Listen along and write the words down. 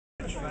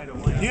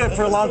You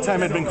for a long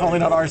time had been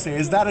calling out Arce.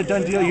 Is that a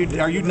done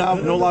deal? Are you now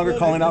no longer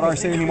calling out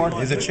Arce anymore?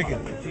 He's a chicken.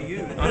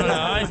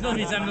 No, it's not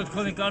means I'm not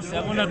calling Arce.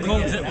 I want to call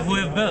who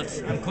have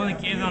belts. I'm calling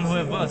everyone who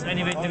have belts.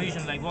 Any weight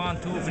division, like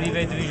 1, 2, 3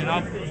 weight division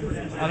up.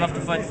 I love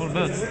to fight for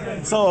belts.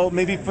 So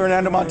maybe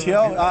Fernando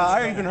Montiel?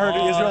 I even heard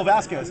Israel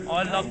Vasquez.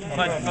 I love to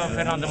fight for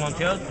Fernando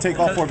Montiel. Take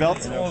all 4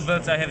 belts? All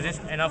belts, I have this.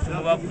 Enough to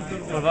move up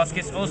for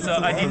Vasquez. Also,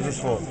 I did.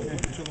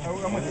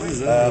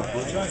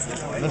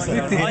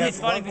 I did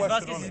sparring with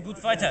Vasquez. He's a good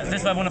fighter.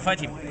 That's why I want to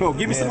fight him. Cool.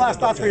 Give me some last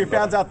thoughts for your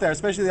fans out there,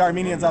 especially the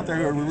Armenians out there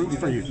who are rooting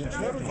for you.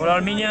 For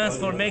Armenians,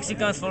 for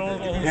Mexicans, for all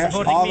who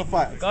supporting all me. the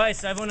fighters.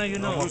 Guys, I want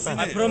to,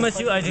 I promise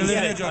you, I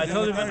delivered. I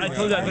told you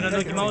I'm going to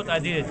knock him out. I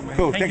did it.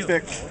 Cool. Thank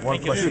Thanks, you. Vic. One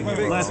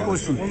question. Last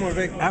question.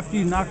 After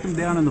you knocked him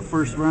down in the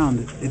first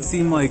round, it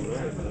seemed like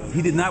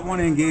he did not want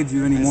to engage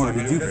you anymore.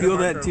 Did you feel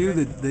that too?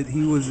 That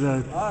he was?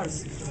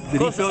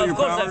 Did he feel your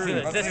power? Of course I feel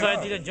it. That's why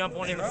I didn't jump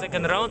on him in the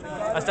second round.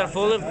 I started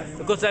following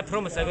because I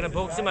promised I'm going to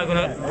box him. I'm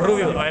going to prove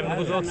you I'm a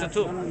good boxer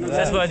too.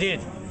 That's what I did.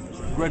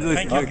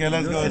 Congratulations. Okay,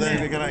 let's go. Then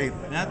we're gonna eat.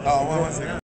 Oh, 1 second.